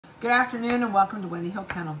Good afternoon and welcome to Windy Hill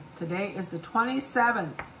Kennel. Today is the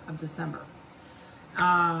 27th of December.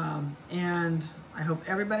 And I hope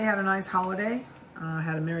everybody had a nice holiday,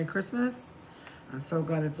 had a Merry Christmas. I'm so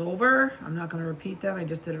glad it's over. I'm not going to repeat that. I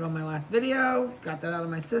just did it on my last video. Just got that out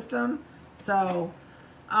of my system. So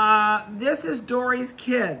this is Dory's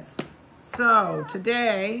kids. So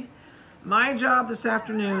today, my job this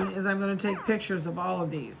afternoon is I'm going to take pictures of all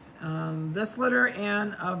of these. This litter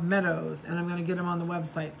and of Meadows, and I'm going to get them on the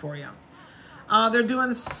website for you. They're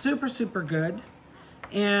doing super good,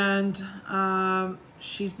 and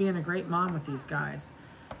she's being a great mom with these guys.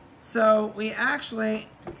 So we actually,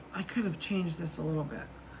 I could have changed this a little bit.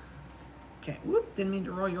 Okay, whoop, didn't mean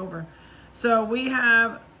to roll you over. So we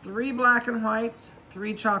have 3 black and whites,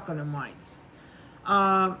 3 chocolate and whites.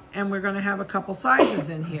 And we're going to have a couple sizes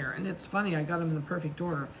in here. And it's funny, I got them in the perfect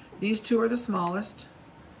order. These 2 are the smallest.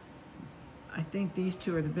 I think these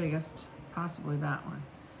 2 are the biggest, possibly that one.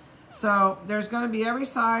 So there's going to be every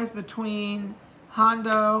size between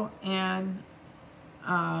Hondo and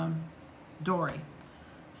Dory.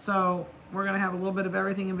 So we're going to have a little bit of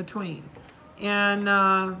everything in between. And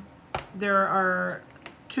there are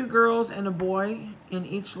 2 girls and a boy in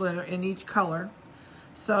each litter, in each color.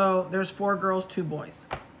 So there's 4 girls, 2 boys,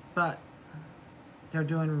 but they're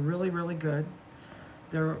doing really good.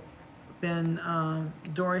 Dory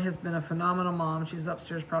has been a phenomenal mom. She's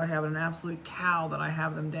upstairs probably having an absolute cow that I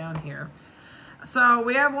have them down here. So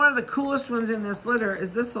we have one of the coolest ones in this litter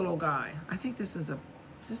is this little guy. I think this is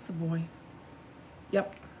this the boy?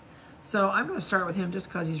 Yep. So I'm going to start with him just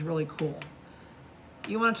because he's really cool.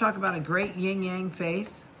 You want to talk about a great yin-yang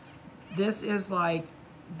face? This is like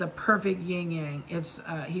the perfect yin-yang.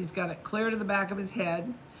 He's got it clear to the back of his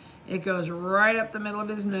head. It goes right up the middle of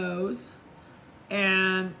his nose.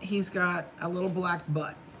 And he's got a little black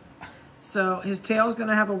butt. So his tail's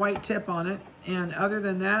gonna have a white tip on it. And other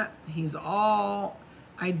than that,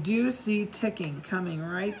 I do see ticking coming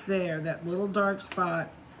right there. That little dark spot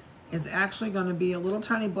is actually gonna be a little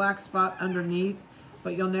tiny black spot underneath,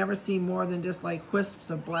 but you'll never see more than just like wisps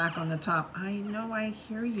of black on the top. I know, I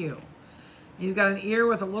hear you. He's got an ear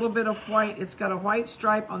with a little bit of white. It's got a white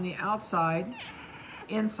stripe on the outside,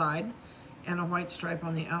 inside, and a white stripe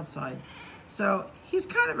on the outside. So he's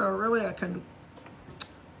kind of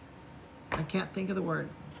I can't think of the word.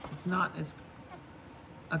 It's a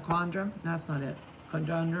quandrum. No, that's not it.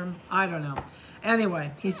 Conundrum. I don't know.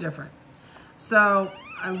 Anyway, he's different. So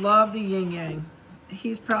I love the yin yang.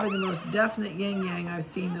 He's probably the most definite yin yang I've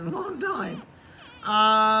seen in a long time.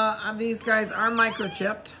 These guys are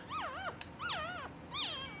microchipped.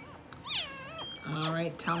 All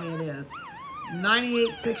right, tell me it is.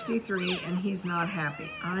 9863, and he's not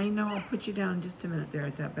happy. I know, I'll put you down in just a minute there.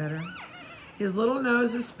 Is that better? His little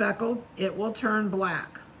nose is speckled. It will turn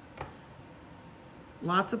black.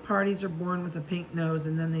 Lots of parties are born with a pink nose,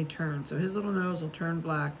 and then they turn. So his little nose will turn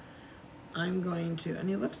black. I'm going to, and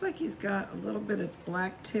he looks like he's got a little bit of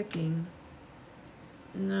black ticking.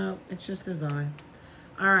 No, it's just his eye.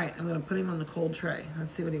 All right, I'm going to put him on the cold tray.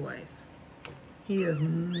 Let's see what he weighs. He is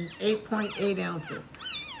 8.8 ounces,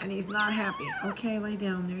 and he's not happy. Okay, lay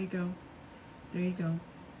down. There you go. There you go.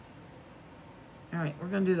 All right, we're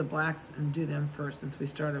going to do the blacks and do them first since we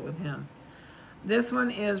started with him. This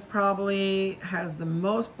one is probably has the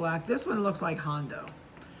most black. This one looks like Hondo.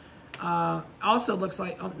 Also looks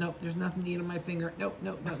like, oh, nope, there's nothing to eat on my finger. Nope,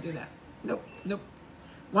 don't do that. Nope.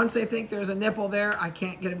 Once they think there's a nipple there, I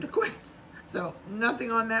can't get him to quit. So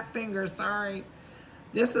nothing on that finger, sorry.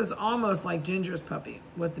 This is almost like Ginger's puppy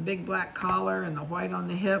with the big black collar and the white on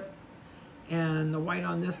the hip and the white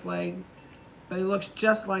on this leg. But he looks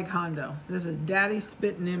just like Hondo. So this is Daddy's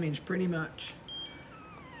spitting image, pretty much.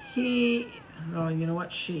 Oh, you know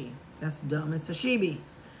what? That's dumb. It's a she-bee.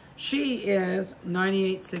 She is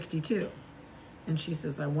 9862. And she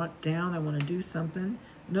says, I want down, I want to do something.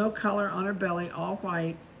 No color on her belly, all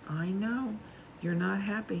white. I know. You're not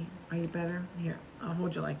happy. Are you better? Here, I'll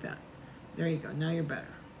hold you like that. There you go. Now you're better.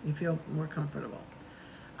 You feel more comfortable.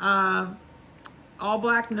 All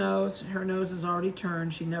black nose. Her nose is already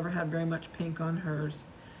turned. She never had very much pink on hers.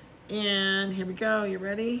 And here we go. You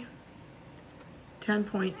ready?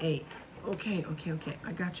 10.8. Okay.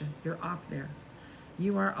 I got you. You're off there.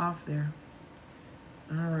 You are off there.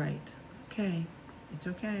 All right. Okay. It's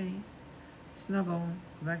okay. Snuggle.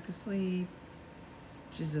 Go back to sleep.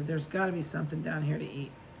 She said, there's got to be something down here to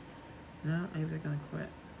eat. No, maybe they're going to quit.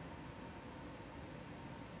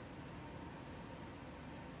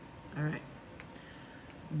 All right.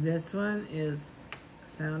 This one is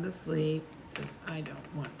sound asleep. It says, I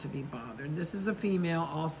don't want to be bothered. This is a female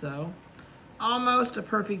also. Almost a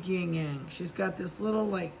perfect yin yang. She's got this little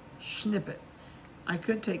like snippet. I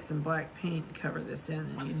could take some black paint and cover this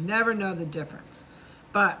in, and you never know the difference.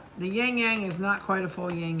 But the Yang Yang is not quite a full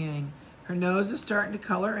Yang Yang. Her nose is starting to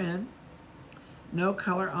color in. No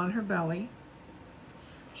color on her belly.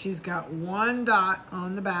 She's got one dot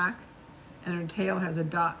on the back, and her tail has a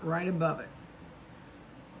dot right above it.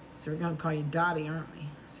 So we're gonna call you Dottie, aren't we?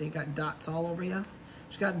 So you got dots all over you.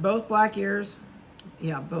 She's got both black ears.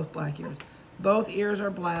 Yeah, both black ears. Both ears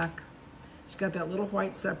are black. She's got that little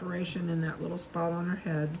white separation in that little spot on her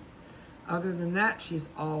head. Other than that, she's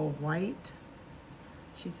all white.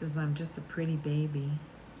 She says, I'm just a pretty baby.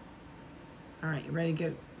 All right, you ready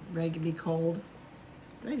to be cold?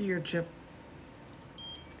 Right here, Chip.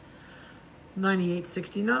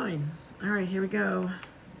 98.69. All right, here we go.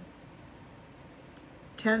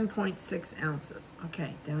 10.6 ounces.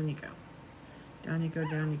 Okay, down you go. Down you go,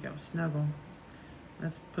 down you go. Snuggle.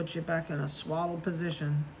 Let's put you back in a swaddled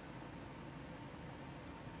position.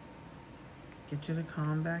 Get you to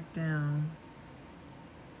calm back down.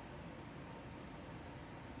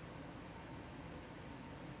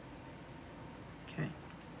 Okay.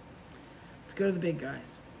 Let's go to the big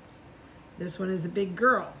guys. This one is a big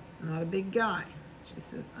girl, not a big guy. She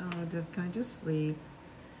says, oh, can I just sleep?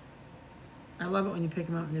 I love it when you pick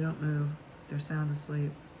them up and they don't move. They're sound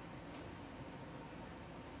asleep.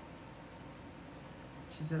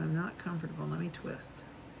 She said, I'm not comfortable. Let me twist.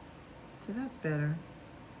 So that's better.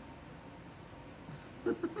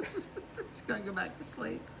 She's gonna go back to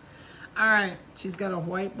sleep. All right, she's got a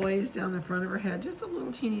white blaze down the front of her head. Just a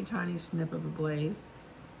little teeny tiny snip of a blaze.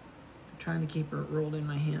 I'm trying to keep her rolled in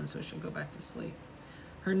my hand so she'll go back to sleep.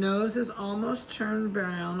 Her nose is almost turned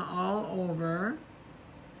brown all over.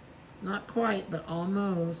 Not quite, but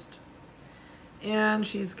almost. And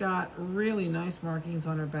she's got really nice markings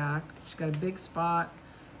on her back. She's got a big spot,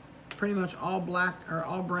 pretty much all black or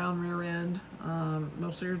all brown rear end.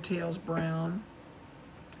 Most of her tail's brown.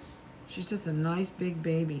 She's just a nice big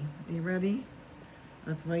baby. Are you ready?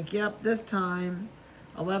 Let's wake you up this time.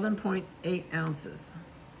 11.8 ounces.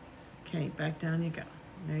 Okay, back down you go.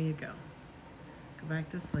 There you go. Go back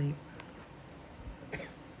to sleep.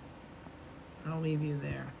 I'll leave you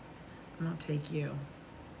there. I'm gonna take you.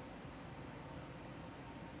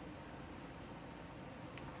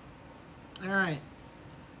 All right.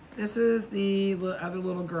 This is the other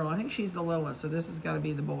little girl. I think she's the littlest, so this has got to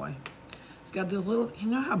be the boy. She's got this little, you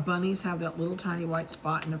know how bunnies have that little tiny white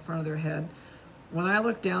spot in the front of their head? When I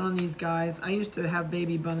look down on these guys, I used to have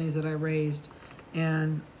baby bunnies that I raised.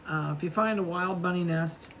 And if you find a wild bunny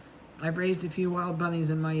nest, I've raised a few wild bunnies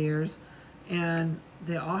in my years, and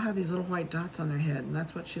they all have these little white dots on their head, and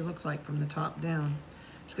that's what she looks like from the top down.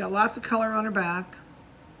 She's got lots of color on her back.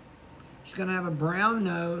 She's gonna have a brown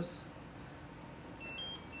nose,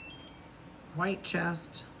 white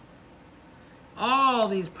chest. All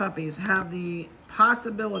these puppies have the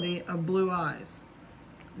possibility of blue eyes.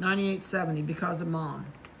 98.70 because of mom.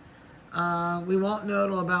 We won't know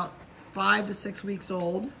till about 5 to 6 weeks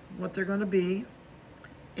old what they're gonna be.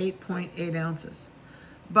 8.8 ounces.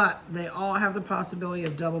 But they all have the possibility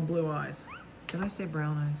of double blue eyes. Did I say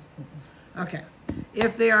brown eyes? Okay.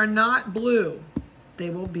 If they are not blue, they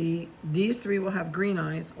will be, these three will have green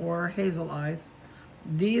eyes or hazel eyes.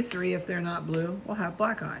 These three, if they're not blue, will have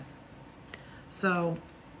black eyes. So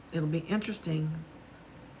it'll be interesting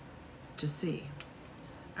to see.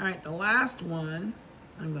 All right, the last one,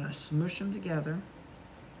 I'm gonna smush them together.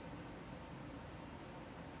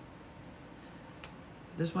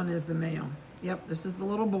 This one is the male. Yep, this is the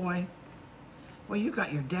little boy. Boy, you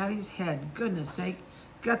got your daddy's head. Goodness sake.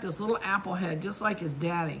 He's got this little apple head just like his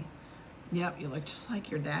daddy. Yep, you look just like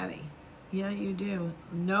your daddy. Yeah, you do.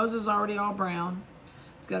 Nose is already all brown.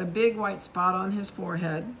 He's got a big white spot on his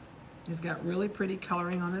forehead. He's got really pretty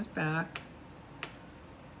coloring on his back.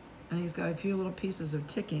 And he's got a few little pieces of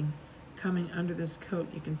ticking coming under this coat.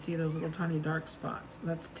 You can see those little tiny dark spots.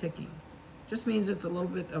 That's ticking. Just means it's a little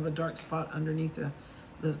bit of a dark spot underneath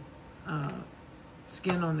the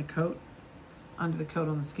skin on the coat, under the coat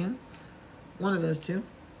on the skin. One of those two.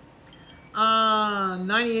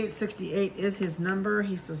 98.68 is his number.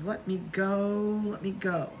 He says, let me go, let me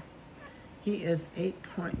go. He is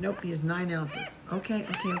nope, he is 9 ounces. Okay.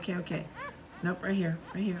 Nope, right here.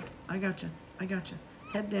 I got you.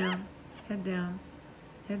 Head down, head down,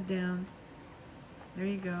 head down. There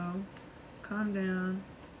you go. Calm down.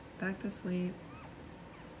 Back to sleep.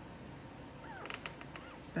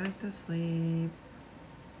 Back to sleep.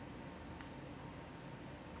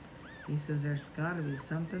 He says there's got to be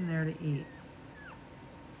something there to eat.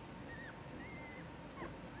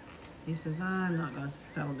 He says, I'm not going to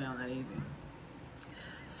settle down that easy.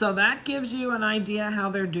 So that gives you an idea how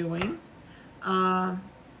they're doing.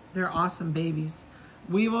 They're awesome babies.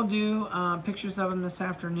 we will do pictures of them this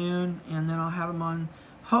afternoon, and then I'll have them on.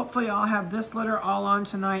 Hopefully I'll have this litter all on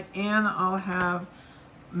tonight, and I'll have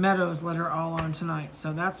Meadows litter all on tonight.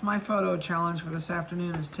 So that's my photo challenge for this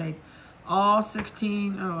afternoon, is take all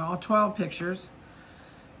 12 pictures.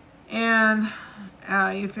 And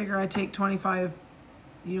you figure I take 25,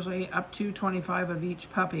 usually up to 25 of each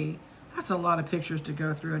puppy. That's a lot of pictures to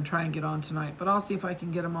go through and try and get on tonight, but I'll see if I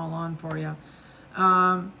can get them all on for you.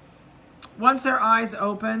 Once their eyes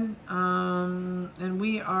open, and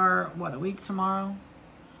we are, what, a week tomorrow?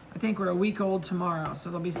 I think we're a week old tomorrow, so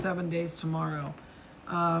there'll be 7 days tomorrow.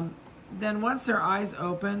 Then once their eyes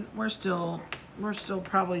open, we're still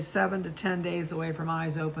probably 7 to 10 days away from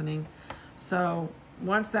eyes opening. So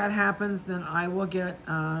once that happens, then I will get,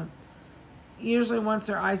 usually once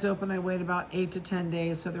their eyes open, I wait about 8 to 10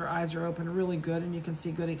 days so their eyes are open really good and you can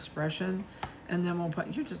see good expression. And then we'll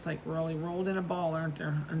put, you're just like really rolled in a ball, aren't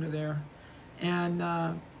there, under there? And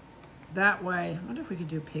that way, I wonder if we could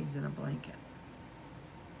do pigs in a blanket.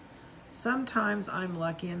 Sometimes I'm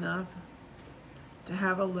lucky enough to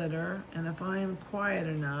have a litter, and if I am quiet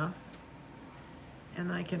enough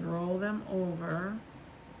and I can roll them over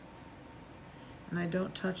and I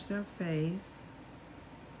don't touch their face.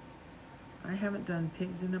 I haven't done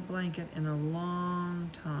pigs in a blanket in a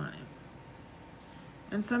long time.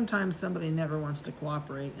 And sometimes somebody never wants to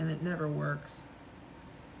cooperate and it never works.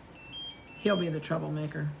 He'll be the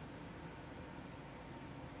troublemaker.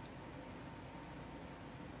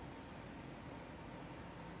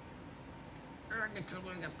 Get your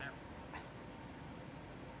leg up there.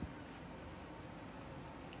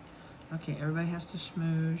 Okay, everybody has to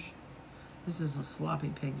smoosh. This is a sloppy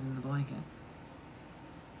pigs in the blanket.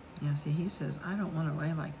 Yeah, see, he says, I don't want to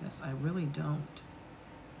lay like this. I really don't.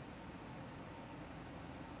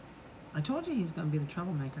 I told you he's going to be the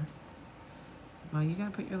troublemaker. Well, you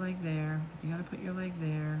got to put your leg there. You got to put your leg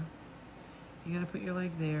there. You got to put your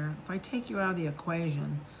leg there. If I take you out of the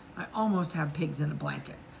equation, I almost have pigs in a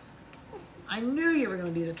blanket. I knew you were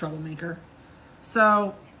going to be the troublemaker.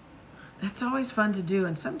 So that's always fun to do.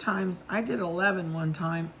 And sometimes I did 11 one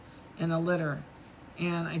time in a litter.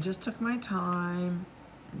 And I just took my time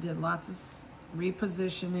and did lots of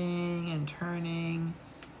repositioning and turning.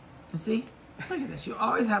 And see, look at this. You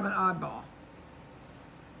always have an oddball.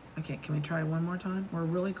 Okay, can we try one more time? We're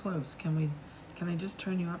really close. Can I just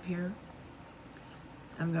turn you up here?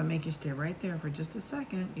 I'm going to make you stay right there for just a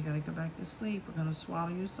second. You got to go back to sleep. We're going to swallow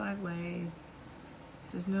you sideways. He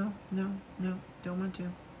says, no, no, no, don't want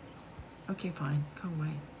to. Okay, fine. Go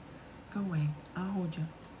away. Go away. I'll hold you.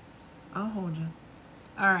 I'll hold you.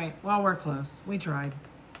 All right, well, we're close. We tried.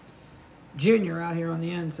 Junior out here on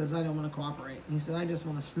the end says, I don't want to cooperate. He said, I just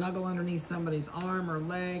want to snuggle underneath somebody's arm or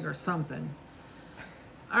leg or something.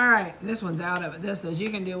 All right, this one's out of it. This says,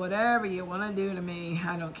 you can do whatever you want to do to me.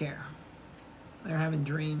 I don't care. They're having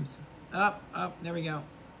dreams. Up, there we go.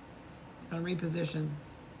 Gonna reposition.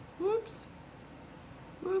 Whoops.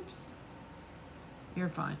 Whoops. You're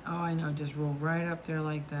fine. Oh, I know, just roll right up there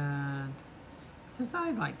like that. Says,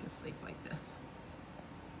 I'd like to sleep like this.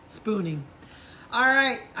 Spooning. All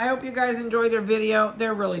right, I hope you guys enjoyed their video.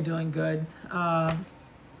 They're really doing good.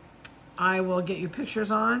 I will get you pictures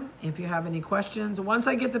on if you have any questions. Once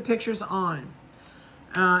I get the pictures on,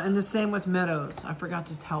 and the same with Meadows. I forgot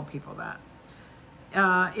to tell people that.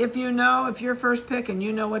 If you're first pick and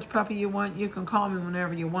you know which puppy you want, you can call me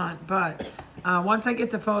whenever you want. But once I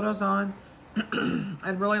get the photos on,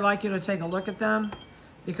 I'd really like you to take a look at them,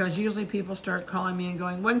 because usually people start calling me and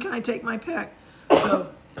going, when can I take my pick?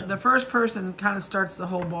 So the first person kind of starts the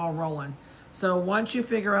whole ball rolling. So once you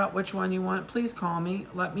figure out which one you want, please call me,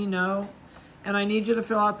 let me know. And I need you to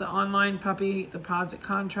fill out the online puppy deposit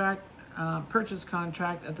contract, purchase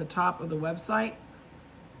contract at the top of the website.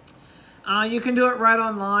 You can do it right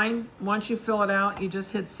online. Once you fill it out, you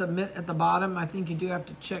just hit submit at the bottom. I think you do have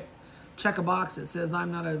to check a box that says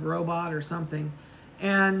I'm not a robot or something.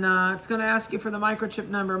 And it's going to ask you for the microchip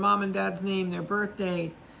number, mom and dad's name, their birth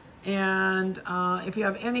date. And if you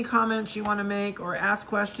have any comments you want to make or ask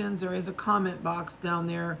questions, there is a comment box down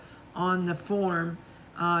there on the form.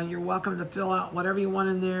 You're welcome to fill out whatever you want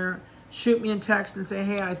in there. Shoot me a text and say,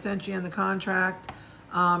 hey, I sent you in the contract.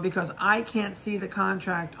 Because I can't see the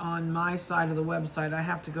contract on my side of the website. I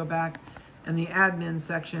have to go back in the admin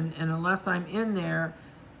section, and unless I'm in there,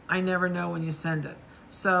 I never know when you send it.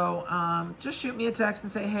 So just shoot me a text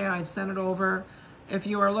and say, hey, I sent it over. If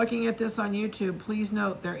you are looking at this on YouTube, please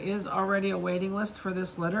note there is already a waiting list for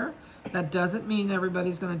this litter. That doesn't mean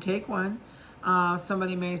everybody's going to take one.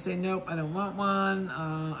 Somebody may say, nope, I don't want one.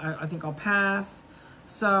 I think I'll pass.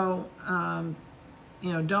 So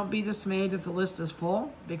you know, don't be dismayed if the list is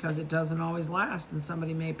full, because it doesn't always last and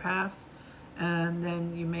somebody may pass, and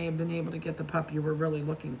then you may have been able to get the pup you were really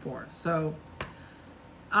looking for. So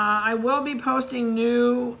I will be posting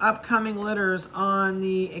new upcoming litters on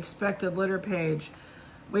the expected litter page.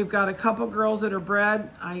 We've got a couple girls that are bred.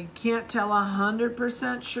 I can't tell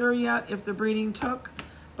 100% sure yet if the breeding took,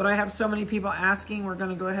 but I have so many people asking, we're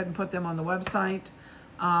gonna go ahead and put them on the website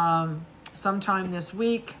sometime this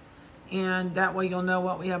week. And that way you'll know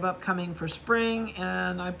what we have upcoming for spring.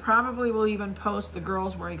 And I probably will even post the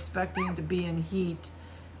girls we're expecting to be in heat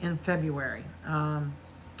in February.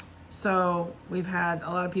 So we've had a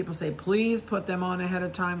lot of people say, please put them on ahead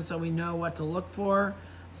of time so we know what to look for.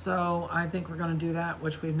 So I think we're gonna do that,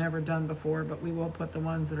 which we've never done before, but we will put the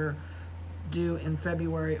ones that are due in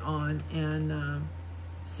February on, and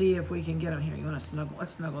see if we can get them here. You wanna snuggle?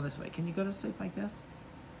 Let's snuggle this way. Can you go to sleep like this?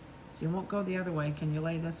 So you won't go the other way. Can you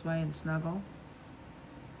lay this way and snuggle?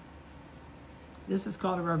 This is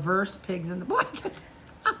called a reverse pigs in the blanket.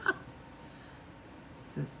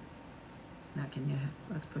 This is, now can you,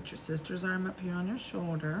 let's put your sister's arm up here on your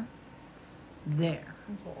shoulder. There.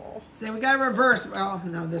 Oh. See, we got to reverse. Well,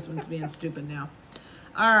 no, this one's being stupid now.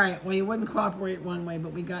 All right. Well, you wouldn't cooperate one way,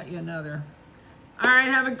 but we got you another. All right.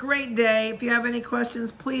 Have a great day. If you have any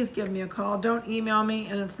questions, please give me a call. Don't email me.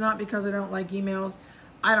 And it's not because I don't like emails.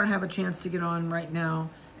 I don't have a chance to get on right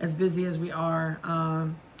now, as busy as we are.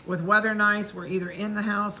 With weather nice, we're either in the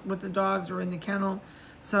house with the dogs or in the kennel.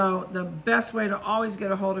 So the best way to always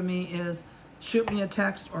get a hold of me is shoot me a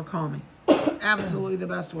text or call me. Absolutely the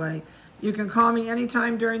best way. You can call me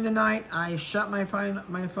anytime during the night. I shut my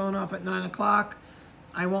phone off at 9 o'clock.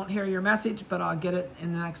 I won't hear your message, but I'll get it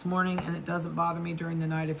in the next morning, and it doesn't bother me during the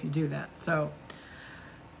night if you do that. So,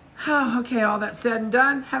 okay, all that said and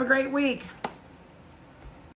done, have a great week.